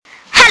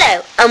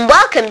and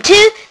welcome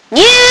to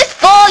News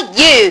for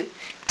You.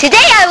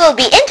 Today I will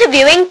be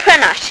interviewing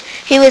Pranash,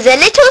 who is a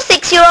little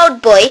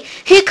 6-year-old boy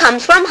who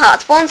comes from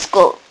Hartsbourne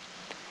School.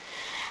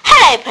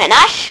 Hello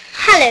Pranash.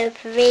 Hello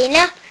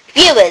Praveena.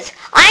 Viewers,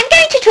 I am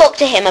going to talk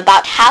to him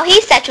about how he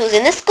settles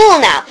in the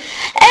school now.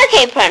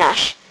 Okay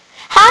Pranash,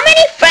 how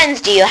many friends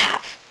do you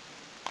have?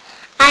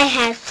 I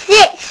have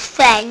 6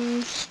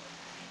 friends.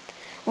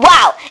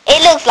 Wow,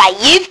 it looks like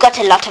you've got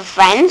a lot of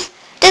friends.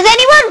 Does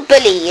anyone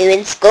bully you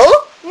in school?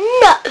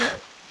 No.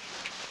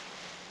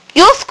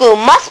 Your school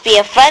must be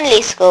a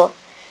friendly school.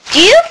 Do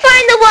you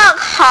find the work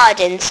hard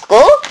in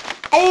school?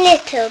 A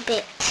little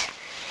bit.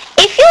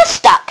 If you're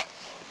stuck,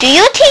 do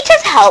your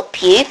teachers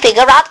help you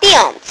figure out the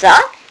answer?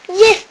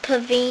 Yes,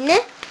 Praveena.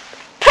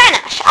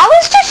 Pranash, I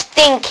was just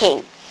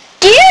thinking,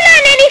 do you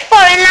learn any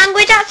foreign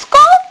language at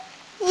school?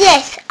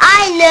 Yes,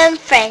 I learn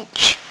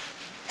French.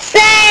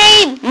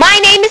 Say, my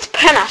name is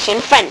Pranash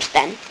in French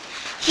then.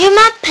 Je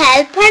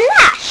m'appelle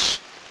Pranash.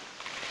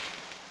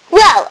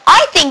 Well,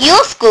 I think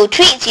your school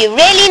treats you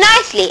really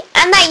nicely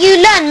and that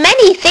you learn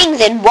many things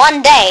in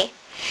one day.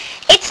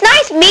 It's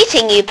nice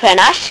meeting you,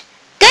 Pranash.